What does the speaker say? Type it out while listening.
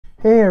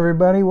Hey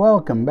everybody,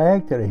 welcome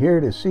back to the Here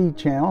to See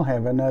channel.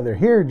 Have another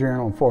Here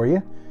Journal for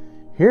you.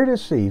 Here to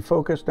See,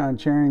 focused on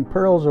sharing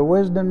pearls of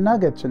wisdom,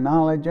 nuggets of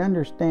knowledge,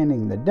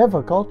 understanding the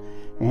difficult,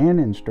 and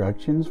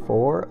instructions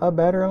for a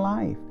better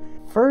life.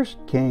 1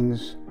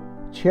 Kings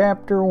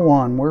chapter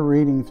 1. We're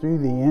reading through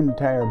the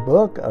entire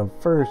book of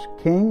 1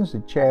 Kings,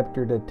 a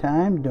chapter at a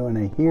time, doing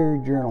a Here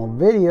Journal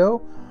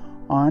video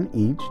on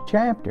each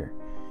chapter.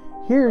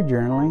 Here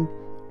journaling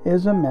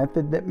is a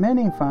method that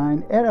many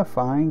find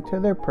edifying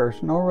to their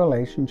personal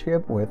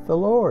relationship with the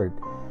Lord.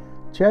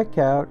 Check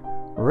out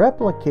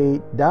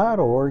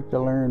replicate.org to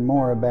learn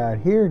more about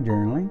here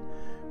journaling.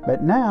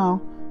 But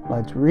now,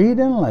 let's read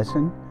and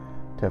listen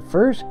to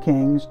 1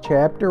 Kings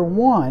chapter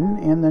 1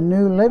 in the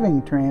New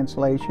Living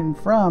Translation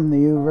from the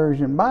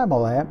YouVersion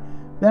Bible app.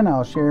 Then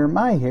I'll share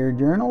my here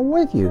journal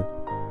with you.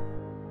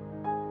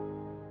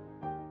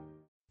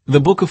 The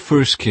book of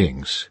 1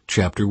 Kings,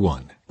 chapter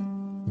 1.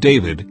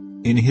 David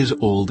in his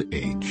old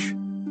age.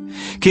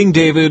 King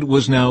David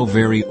was now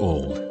very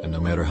old, and no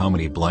matter how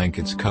many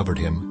blankets covered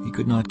him, he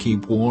could not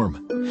keep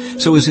warm.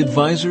 So his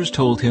advisers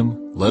told him,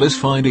 "Let us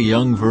find a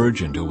young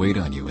virgin to wait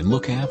on you and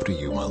look after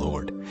you, my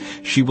lord.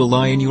 She will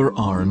lie in your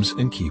arms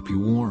and keep you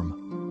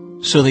warm."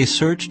 So they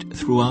searched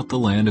throughout the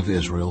land of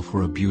Israel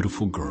for a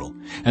beautiful girl,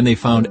 and they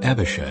found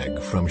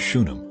Abishag from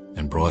Shunem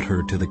and brought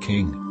her to the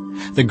king.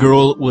 The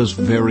girl was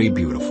very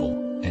beautiful,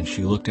 and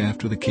she looked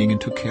after the king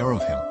and took care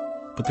of him.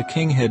 But the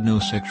king had no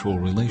sexual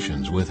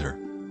relations with her.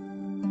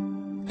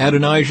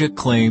 Adonijah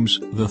claims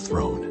the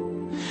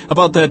throne.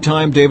 About that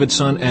time, David's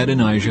son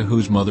Adonijah,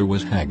 whose mother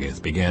was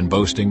Haggith, began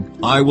boasting,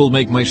 "I will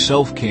make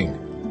myself king."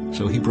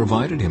 So he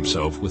provided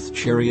himself with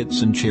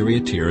chariots and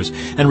charioteers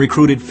and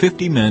recruited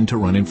 50 men to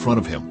run in front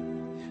of him.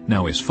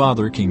 Now his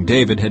father, King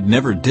David, had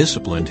never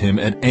disciplined him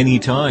at any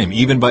time,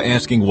 even by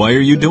asking, "Why are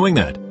you doing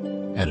that?"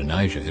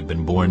 Adonijah had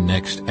been born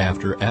next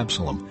after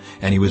Absalom,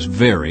 and he was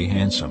very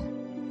handsome.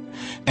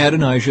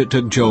 Adonijah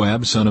took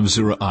Joab, son of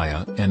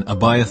Zeruiah, and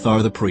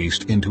Abiathar the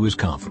priest into his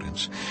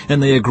confidence,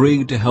 and they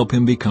agreed to help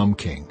him become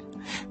king.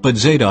 But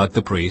Zadok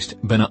the priest,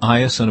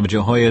 Benaiah son of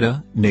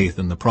Jehoiada,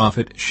 Nathan the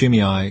prophet,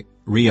 Shimei,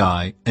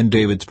 Rei, and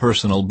David's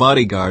personal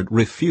bodyguard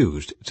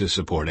refused to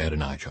support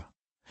Adonijah.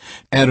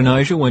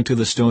 Adonijah went to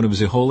the stone of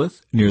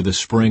Zeholeth near the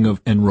spring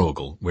of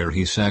Enrogel, where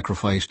he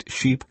sacrificed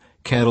sheep,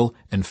 cattle,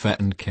 and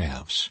fattened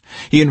calves.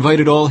 He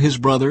invited all his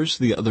brothers,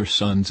 the other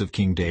sons of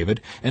King David,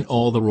 and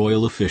all the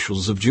royal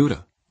officials of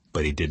Judah.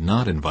 But he did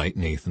not invite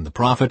Nathan the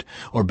prophet,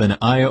 or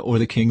Benaiah, or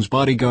the king's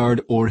bodyguard,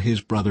 or his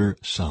brother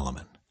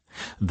Solomon.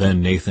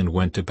 Then Nathan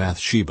went to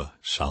Bathsheba,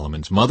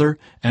 Solomon's mother,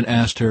 and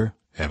asked her,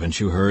 "Haven't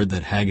you heard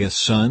that Haggith's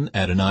son,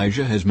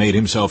 Adonijah, has made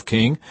himself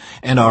king,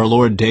 and our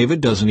Lord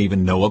David doesn't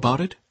even know about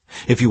it?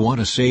 If you want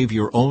to save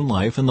your own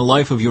life and the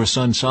life of your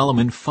son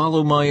Solomon,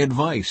 follow my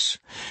advice.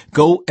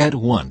 Go at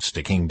once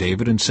to King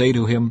David and say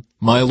to him,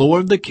 'My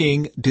lord the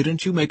king,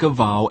 didn't you make a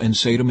vow and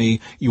say to me,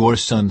 your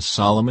son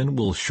Solomon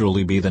will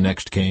surely be the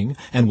next king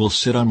and will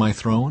sit on my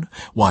throne?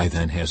 Why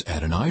then has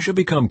Adonijah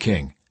become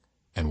king?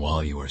 And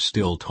while you are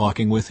still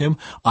talking with him,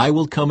 I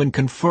will come and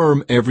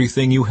confirm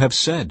everything you have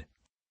said.'"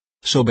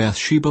 So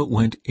Bathsheba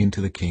went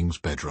into the king's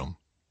bedroom.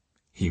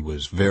 He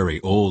was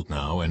very old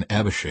now, and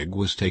Abishag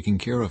was taking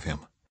care of him.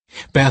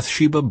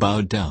 Bathsheba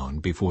bowed down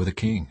before the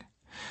king.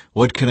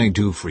 "What can I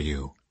do for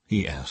you?"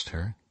 he asked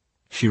her.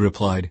 She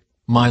replied,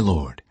 "My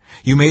lord,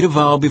 you made a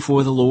vow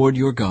before the Lord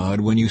your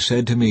God when you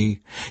said to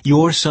me,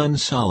 'Your son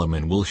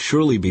Solomon will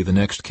surely be the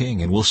next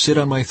king and will sit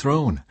on my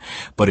throne.'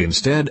 But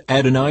instead,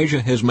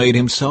 Adonijah has made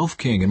himself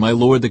king, and my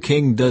lord the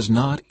king does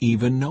not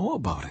even know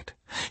about it.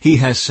 He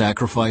has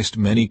sacrificed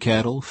many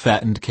cattle,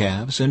 fattened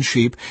calves, and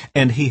sheep,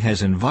 and he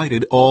has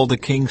invited all the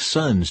king's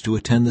sons to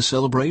attend the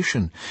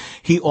celebration.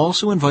 He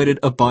also invited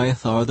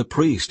Abiathar the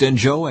priest and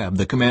Joab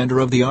the commander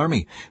of the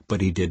army,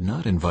 but he did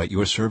not invite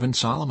your servant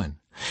Solomon.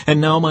 And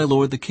now, my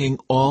lord the king,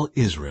 all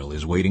Israel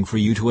is waiting for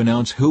you to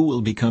announce who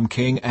will become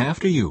king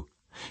after you.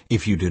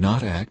 If you do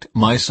not act,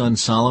 my son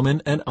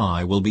Solomon and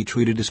I will be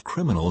treated as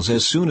criminals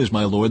as soon as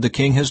my lord the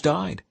king has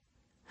died."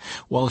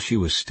 While she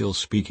was still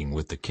speaking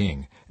with the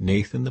king,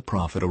 Nathan the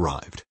prophet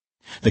arrived.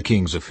 The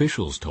king's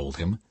officials told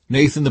him,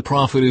 "Nathan the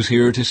prophet is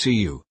here to see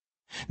you."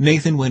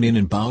 Nathan went in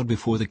and bowed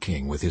before the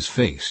king with his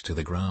face to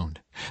the ground.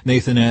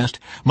 Nathan asked,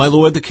 "My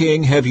lord the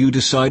king, have you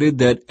decided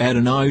that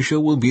Adonijah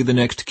will be the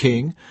next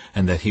king,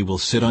 and that he will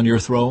sit on your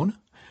throne?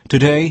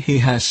 Today he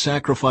has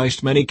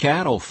sacrificed many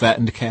cattle,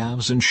 fattened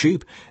calves, and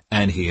sheep,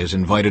 and he has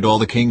invited all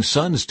the king's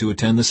sons to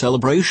attend the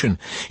celebration.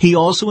 He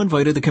also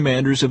invited the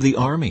commanders of the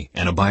army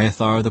and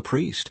Abiathar the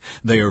priest.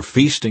 They are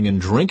feasting and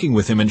drinking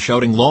with him and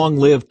shouting, 'Long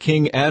live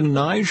King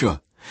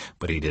Adonijah!'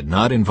 But he did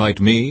not invite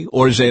me,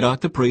 or Zadok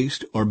the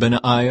priest, or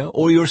Benaiah,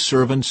 or your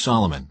servant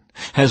Solomon.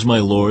 Has my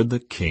lord the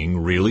king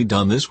really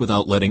done this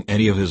without letting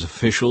any of his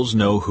officials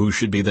know who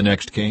should be the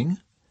next king?"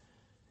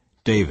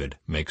 David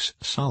makes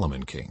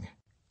Solomon king.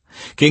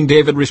 King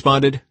David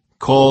responded,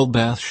 "Call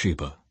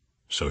Bathsheba."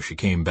 So she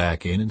came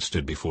back in and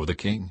stood before the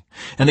king.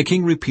 And the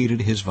king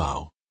repeated his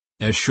vow.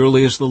 As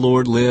surely as the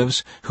Lord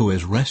lives, who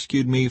has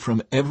rescued me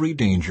from every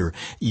danger,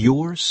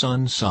 your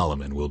son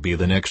Solomon will be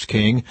the next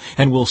king,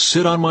 and will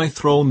sit on my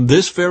throne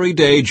this very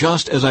day,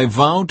 just as I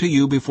vowed to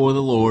you before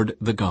the Lord,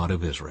 the God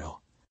of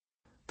Israel."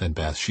 Then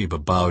Bathsheba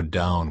bowed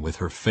down with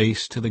her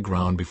face to the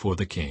ground before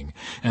the king,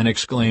 and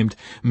exclaimed,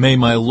 "May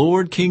my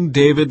lord King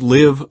David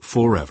live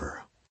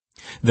forever."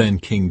 Then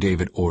King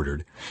David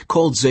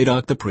called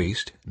Zadok the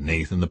priest,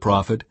 Nathan the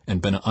prophet,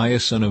 and Benaiah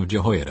son of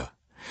Jehoiada.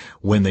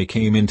 When they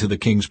came into the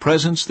king's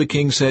presence, the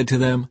king said to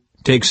them,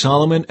 "Take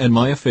Solomon and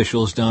my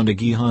officials down to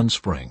Gihon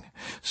Spring.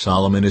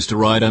 Solomon is to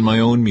ride on my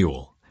own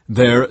mule.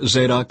 There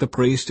Zadok the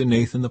priest and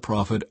Nathan the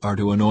prophet are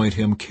to anoint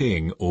him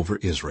king over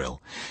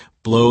Israel.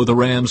 Blow the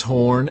ram's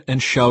horn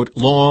and shout,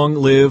 'Long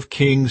live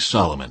King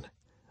Solomon!'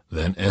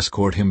 Then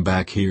escort him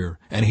back here,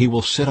 and he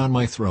will sit on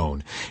my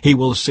throne. He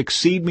will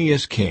succeed me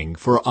as king,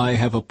 for I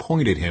have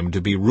appointed him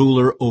to be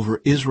ruler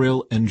over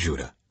Israel and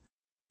Judah."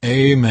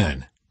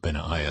 "Amen,"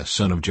 Benaiah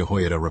son of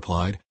Jehoiada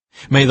replied.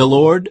 "May the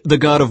Lord, the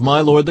God of my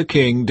lord the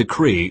king,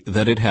 decree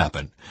that it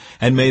happen.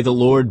 And may the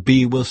Lord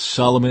be with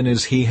Solomon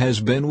as he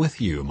has been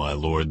with you, my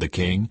lord the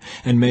king,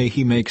 and may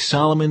he make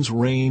Solomon's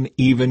reign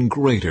even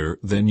greater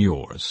than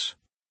yours."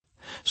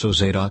 So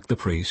Zadok the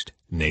priest,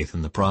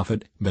 Nathan the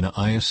prophet,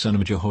 Benaiah son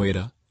of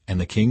Jehoiada, and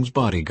the king's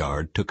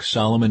bodyguard took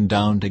Solomon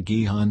down to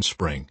Gihon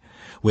Spring,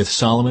 with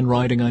Solomon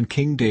riding on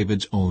King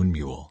David's own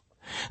mule.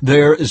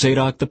 There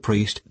Zadok the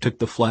priest took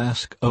the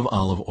flask of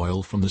olive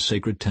oil from the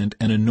sacred tent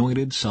and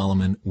anointed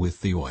Solomon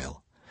with the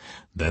oil.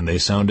 Then they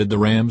sounded the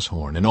ram's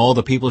horn, and all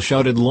the people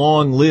shouted,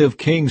 "Long live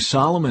King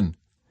Solomon!"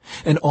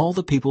 And all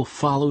the people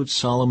followed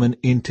Solomon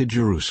into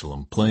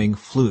Jerusalem, playing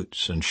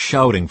flutes and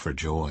shouting for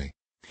joy.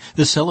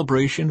 The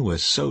celebration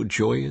was so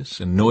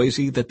joyous and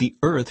noisy that the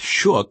earth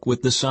shook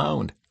with the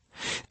sound.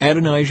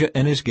 Adonijah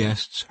and his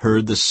guests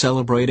heard the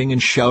celebrating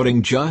and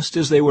shouting just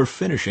as they were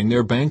finishing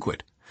their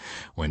banquet.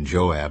 When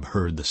Joab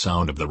heard the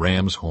sound of the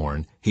ram's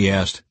horn, he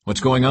asked, "What's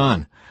going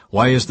on?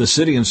 Why is the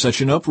city in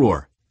such an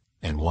uproar?"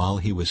 And while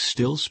he was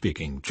still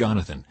speaking,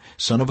 Jonathan,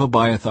 son of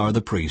Abiathar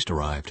the priest,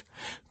 arrived.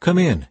 "Come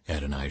in,"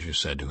 Adonijah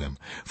said to him,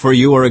 "for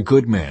you are a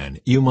good man.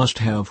 You must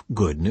have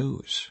good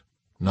news."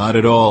 "Not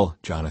at all,"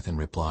 Jonathan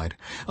replied.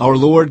 "Our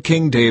lord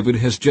King David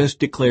has just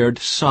declared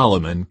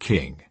Solomon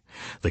king.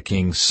 The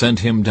king sent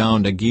him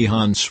down to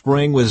Gihon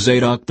Spring with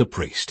Zadok the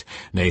priest,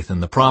 Nathan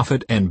the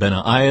prophet, and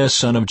Benaiah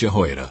son of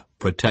Jehoiada,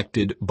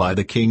 protected by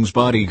the king's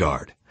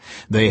bodyguard.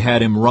 They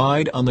had him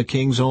ride on the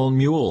king's own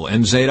mule,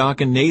 and Zadok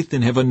and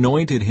Nathan have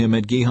anointed him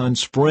at Gihon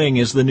Spring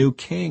as the new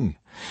king.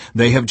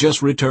 They have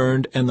just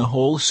returned, and the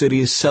whole city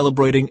is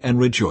celebrating and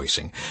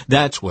rejoicing.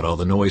 That's what all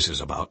the noise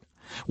is about.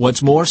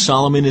 What's more,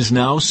 Solomon is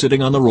now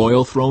sitting on the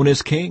royal throne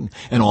as king,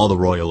 and all the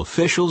royal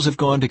officials have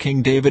gone to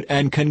King David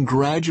and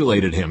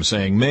congratulated him,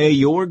 saying, 'May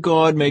your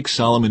God make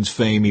Solomon's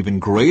fame even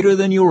greater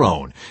than your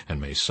own, and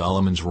may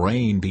Solomon's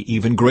reign be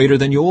even greater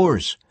than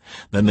yours.'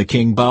 Then the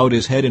king bowed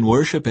his head in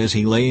worship as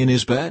he lay in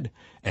his bed,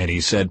 and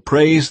he said,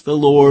 'Praise the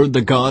Lord,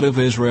 the God of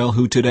Israel,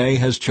 who today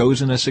has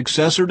chosen a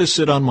successor to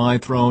sit on my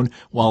throne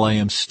while I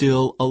am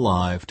still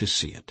alive to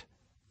see it.'"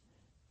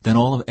 Then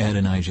all of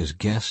Adonijah's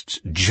guests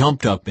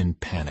jumped up in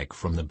panic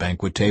from the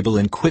banquet table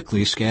and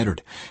quickly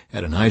scattered.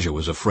 Adonijah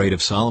was afraid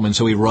of Solomon,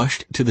 so he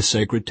rushed to the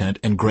sacred tent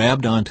and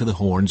grabbed onto the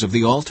horns of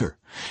the altar.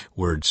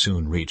 Word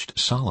soon reached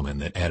Solomon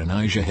that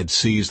Adonijah had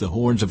seized the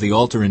horns of the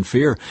altar in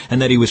fear,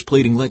 and that he was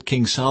pleading, "Let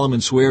King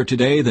Solomon swear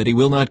today that he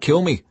will not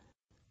kill me."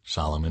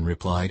 Solomon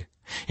replied,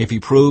 "If he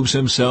proves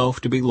himself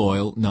to be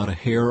loyal, not a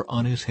hair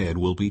on his head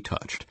will be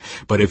touched.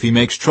 But if he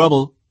makes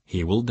trouble,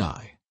 he will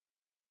die."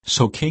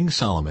 So King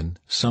Solomon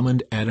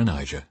summoned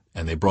Adonijah,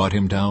 and they brought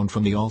him down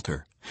from the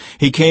altar.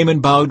 He came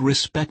and bowed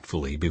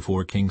respectfully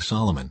before King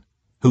Solomon,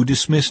 who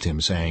dismissed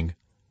him, saying,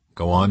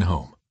 "Go on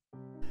home."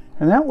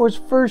 And that was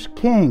 1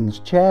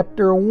 Kings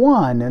chapter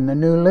 1 in the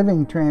New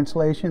Living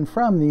Translation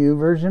from the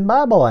YouVersion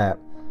Bible app.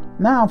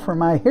 Now for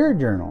my Hear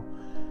Journal.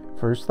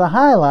 First the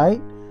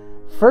highlight,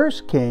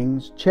 1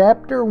 Kings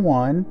chapter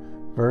 1,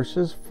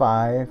 verses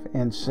 5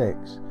 and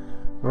 6.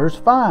 Verse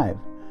 5,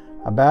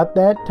 "About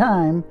that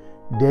time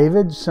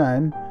David's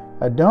son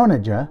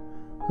Adonijah,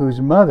 whose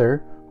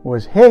mother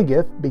was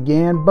Haggith,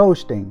 began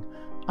boasting,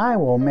 'I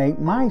will make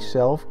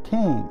myself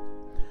king.'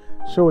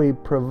 So he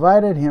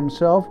provided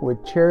himself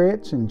with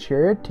chariots and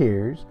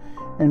charioteers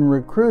and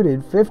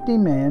recruited 50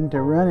 men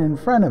to run in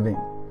front of him.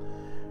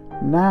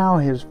 Now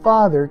his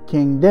father,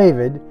 King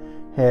David,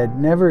 had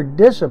never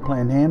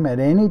disciplined him at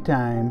any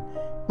time,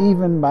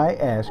 even by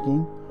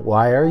asking,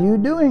 'Why are you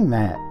doing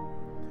that?'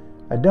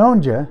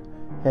 Adonijah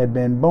had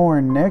been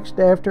born next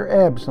after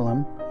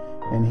Absalom,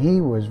 and he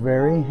was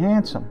very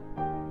handsome."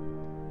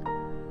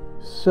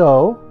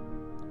 So,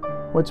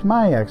 what's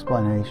my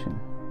explanation?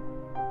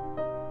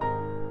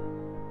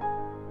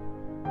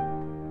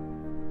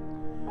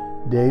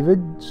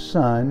 David's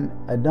son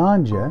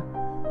Adonijah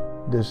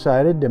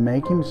decided to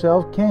make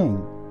himself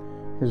king.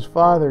 His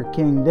father,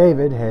 King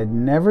David, had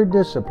never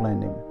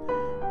disciplined him.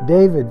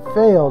 David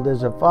failed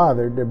as a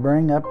father to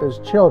bring up his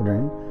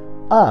children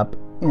up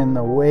in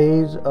the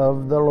ways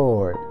of the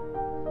Lord.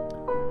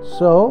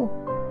 So,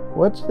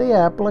 What's the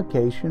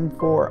application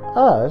for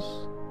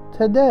us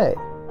today?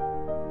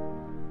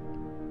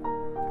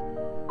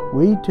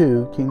 We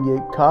too can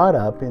get caught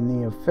up in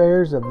the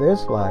affairs of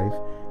this life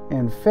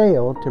and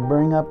fail to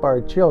bring up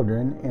our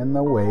children in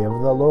the way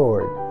of the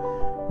Lord.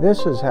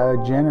 This is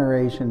how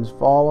generations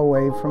fall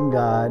away from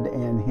God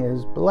and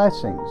His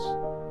blessings.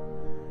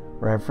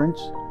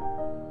 Reference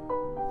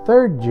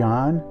 3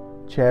 John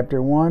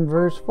chapter 1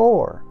 verse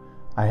 4.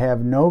 I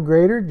have no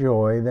greater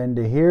joy than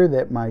to hear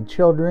that my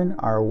children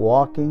are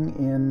walking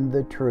in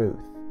the truth.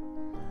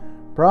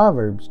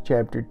 Proverbs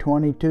chapter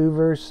 22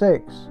 verse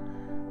 6.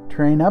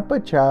 Train up a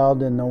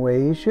child in the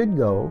way he should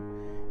go.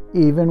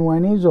 Even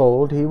when he's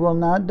old, he will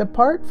not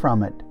depart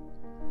from it.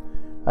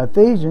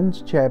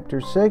 Ephesians chapter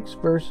 6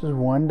 verses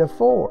 1 to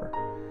 4.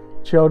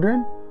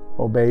 Children,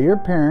 obey your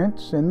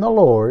parents in the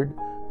Lord,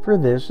 for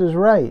this is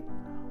right.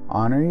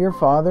 Honor your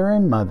father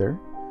and mother.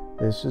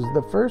 This is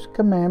the first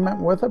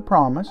commandment with a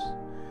promise,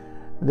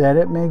 that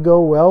it may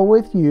go well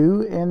with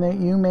you and that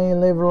you may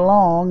live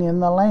long in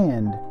the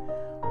land.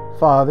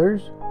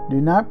 Fathers,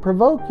 do not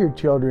provoke your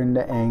children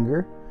to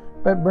anger,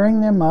 but bring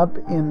them up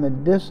in the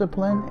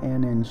discipline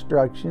and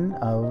instruction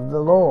of the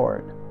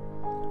Lord.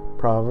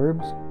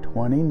 Proverbs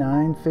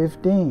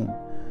 29:15.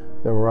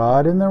 The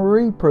rod and the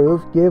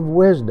reproof give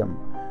wisdom,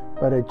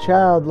 but a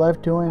child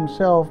left to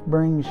himself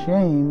brings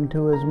shame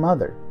to his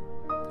mother.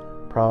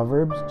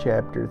 Proverbs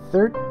chapter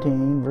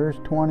 13 verse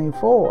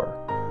 24.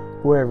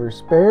 Whoever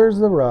spares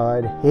the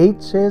rod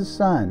hates his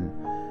son,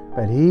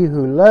 but he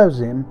who loves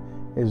him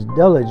is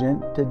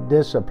diligent to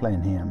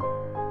discipline him.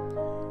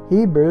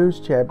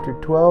 Hebrews chapter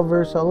 12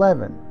 verse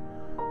 11.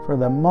 For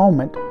the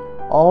moment,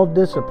 all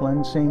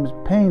discipline seems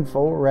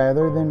painful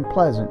rather than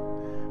pleasant,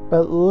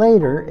 but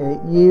later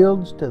it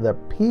yields to the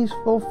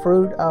peaceful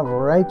fruit of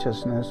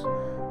righteousness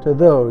to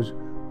those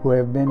who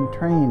have been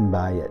trained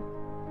by it.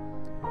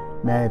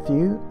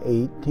 Matthew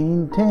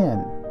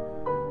 18:10.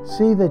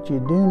 See that you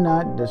do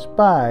not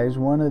despise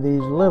one of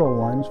these little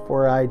ones,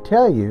 for I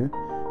tell you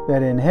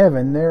that in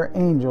heaven their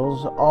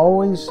angels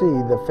always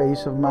see the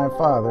face of my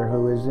Father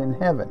who is in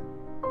heaven.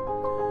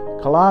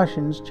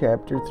 Colossians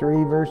chapter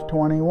 3 verse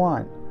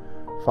 21.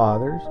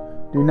 Fathers,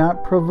 do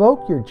not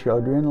provoke your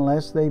children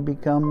lest they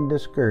become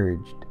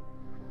discouraged.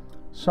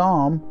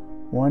 Psalm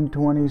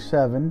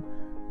 127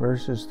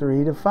 verses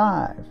 3 to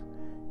 5.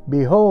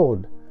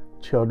 Behold,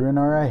 children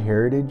are a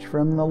heritage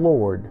from the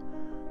Lord,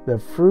 the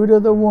fruit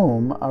of the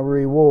womb a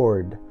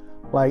reward.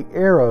 Like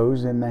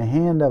arrows in the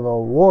hand of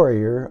a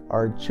warrior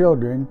are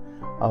children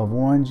of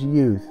one's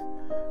youth.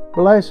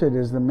 Blessed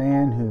is the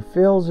man who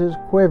fills his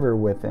quiver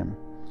with them.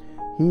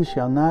 He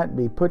shall not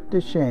be put to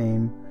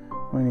shame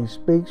when he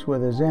speaks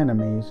with his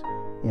enemies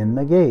in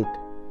the gate.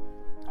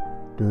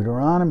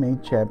 Deuteronomy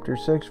chapter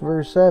 6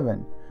 verse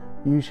 7.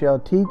 You shall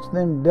teach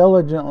them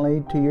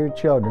diligently to your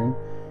children,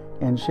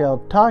 and shall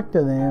talk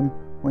to them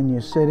when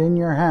you sit in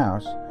your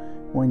house,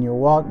 when you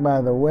walk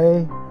by the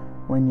way,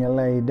 when you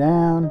lay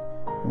down,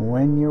 and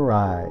when you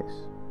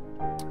rise.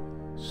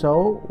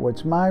 So,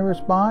 what's my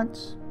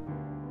response?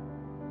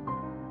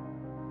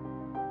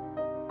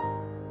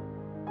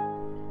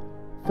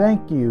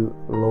 Thank you,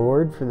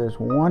 Lord, for this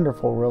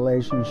wonderful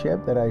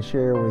relationship that I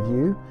share with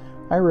you.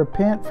 I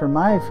repent for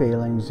my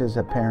failings as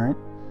a parent.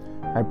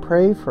 I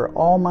pray for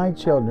all my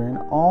children,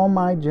 all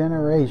my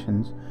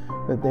generations,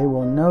 that they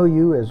will know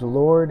you as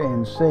Lord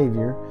and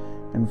Savior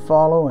and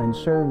follow and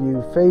serve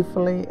you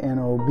faithfully and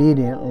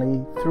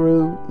obediently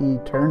through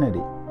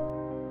eternity.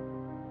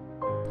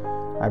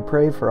 I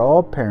pray for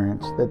all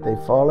parents that they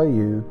follow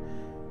you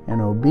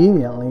and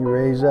obediently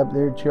raise up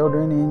their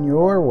children in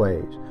your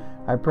ways.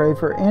 I pray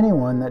for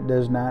anyone that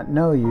does not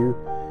know you.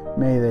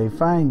 May they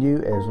find you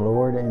as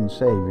Lord and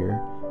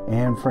Savior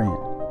and friend.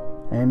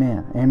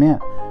 Amen. Amen.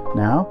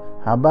 Now,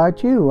 how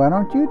about you? Why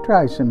don't you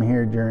try some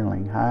here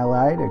journaling?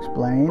 Highlight,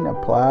 explain,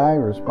 apply,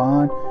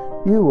 respond.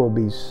 You will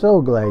be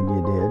so glad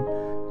you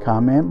did.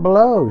 Comment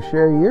below.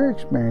 Share your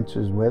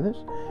experiences with us.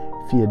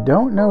 If you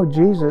don't know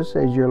Jesus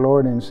as your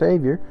Lord and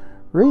Savior,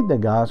 read the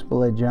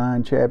Gospel of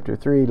John chapter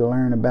 3 to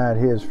learn about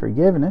His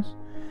forgiveness.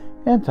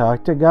 And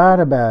talk to God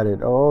about it.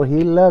 Oh,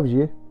 He loves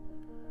you.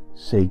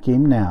 Seek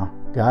Him now.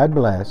 God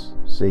bless.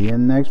 See you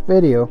in the next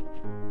video.